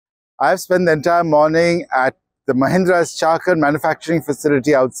I've spent the entire morning at the Mahindra's Chakan manufacturing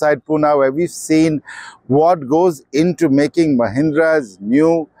facility outside Pune, where we've seen what goes into making Mahindra's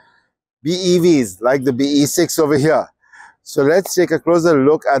new BEVs like the BE6 over here. So let's take a closer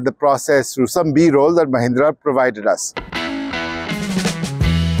look at the process through some B-roll that Mahindra provided us.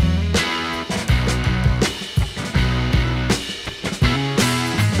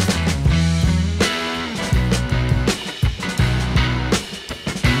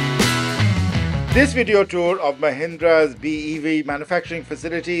 This video tour of Mahindra's BEV manufacturing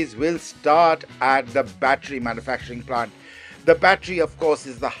facilities will start at the battery manufacturing plant. The battery, of course,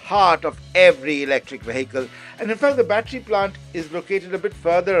 is the heart of every electric vehicle, and in fact the battery plant is located a bit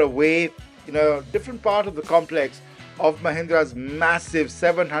further away in a different part of the complex of Mahindra's massive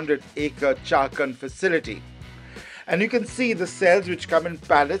 700-acre Chakan facility. And you can see the cells, which come in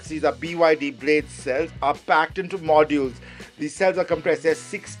pallets, these are BYD blade cells, are packed into modules. These cells are compressed. There's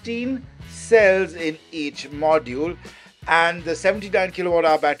 16 cells in each module, and the 79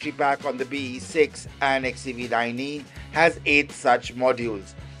 kilowatt-hour battery pack on the BE6 and XEV9e has 8 such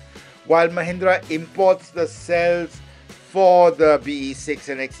modules. While Mahindra imports the cells for the BE6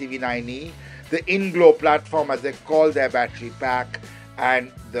 and XEV9e, the InGlow platform, as they call their battery pack,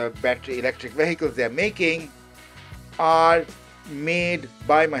 and the battery electric vehicles they're making are made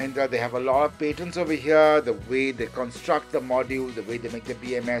by Mahindra. They have a lot of patents over here. The way they construct the modules, the way they make the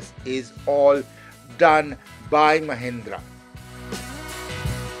BMS is all done by Mahindra.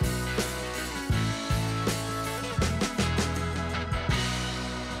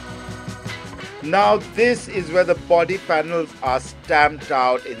 Now this is where the body panels are stamped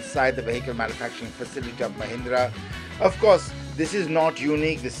out inside the vehicle manufacturing facility of Mahindra. Of course, this is not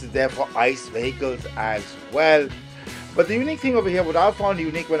unique. This is there for ICE vehicles as well. But the unique thing over here, what I found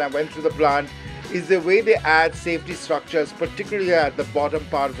unique when I went through the plant, is the way they add safety structures, particularly at the bottom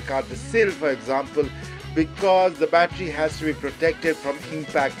part of the car, the sill for example, because the battery has to be protected from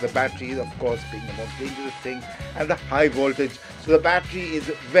impact. The battery is, of course, being the most dangerous thing, and the high voltage. So the battery is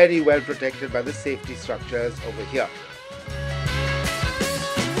very well protected by the safety structures over here.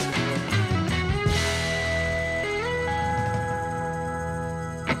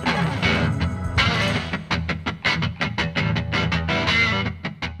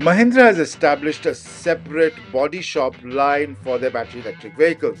 Mahindra has established a separate body shop line for their battery electric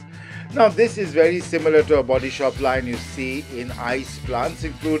vehicles. Now this is very similar to a body shop line you see in ICE plants,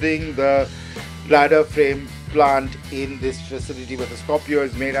 including the ladder frame plant in this facility where the Scorpio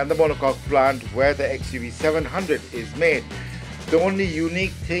is made, and the monocoque plant where the XEV700 is made. The only unique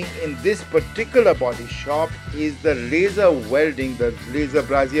thing in this particular body shop is the laser welding, the laser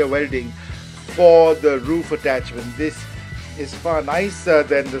brazier welding for the roof attachment. This is far nicer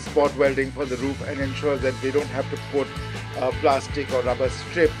than the spot welding for the roof and ensures that they don't have to put a plastic or rubber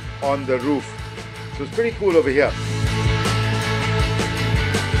strip on the roof. So it's pretty cool over here.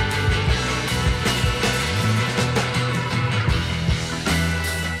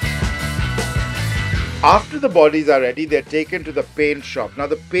 After the bodies are ready, they're taken to the paint shop. Now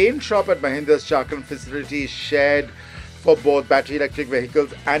the paint shop at Mahindra's Chakan facility is shared for both battery electric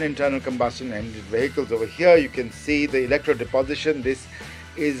vehicles and internal combustion engine vehicles. Over here you can see the electrode deposition. This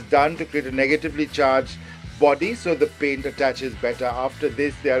is done to create a negatively charged body so the paint attaches better. After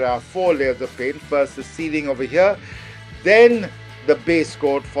this there are 4 layers of paint. First the sealing over here, then the base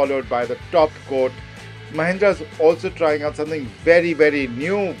coat, followed by the top coat. Mahindra is also trying out something very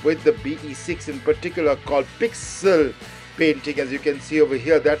new with the BE6 in particular, called pixel painting. As you can see over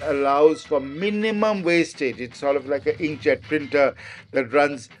here, that allows for minimum wastage. It's sort of like an inkjet printer that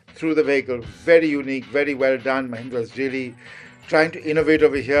runs through the vehicle. Very unique, very well done. Mahindra is really trying to innovate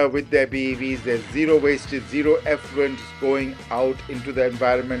over here with their BEVs. There's zero wastage, zero effluent going out into the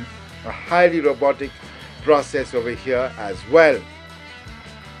environment. A highly robotic process over here as well.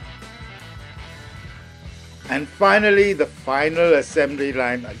 And finally, the final assembly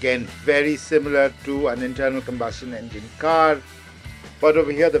line, again very similar to an internal combustion engine car. But over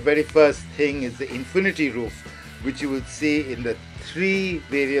here the very first thing is the infinity roof, which you will see in the 3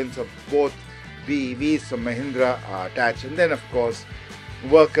 variants of both BEVs from Mahindra are attached. And then of course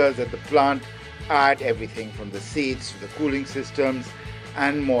workers at the plant add everything from the seats to the cooling systems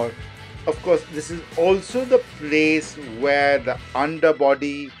and more. Of course, this is also the place where the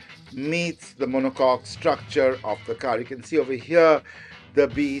underbody meets the monocoque structure of the car. You can see over here the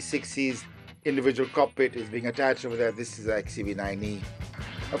BE6's individual cockpit is being attached over there. This is the XEV9e.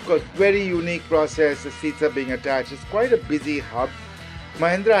 Of course, very unique process. The seats are being attached. It's quite a busy hub.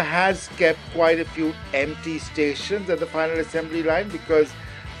 Mahindra has kept quite a few empty stations at the final assembly line because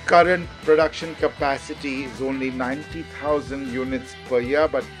current production capacity is only 90,000 units per year,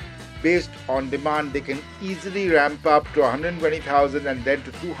 but based on demand, they can easily ramp up to 120,000 and then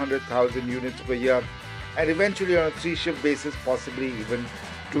to 200,000 units per year, and eventually on a 3-shift basis, possibly even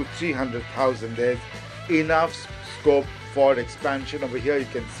to 300,000. There's enough scope for expansion. Over here you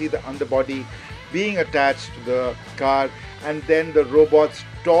can see the underbody being attached to the car, and then the robots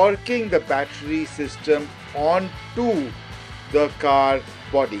torquing the battery system onto the car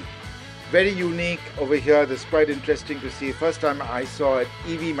body. Very unique over here. This is quite interesting to see. First time I saw an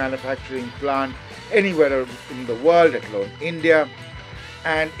EV manufacturing plant anywhere in the world, let alone India,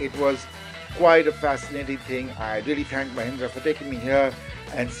 and it was quite a fascinating thing. I really thank Mahindra for taking me here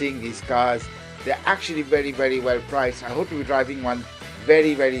and seeing these cars. They're actually very, very well priced. I hope to be driving one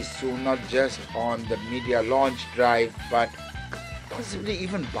very, very soon, not just on the media launch drive, but possibly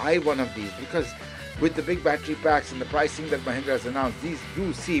even buy one of these, because with the big battery packs and the pricing that Mahindra has announced, these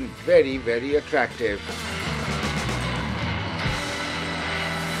do seem very, very attractive.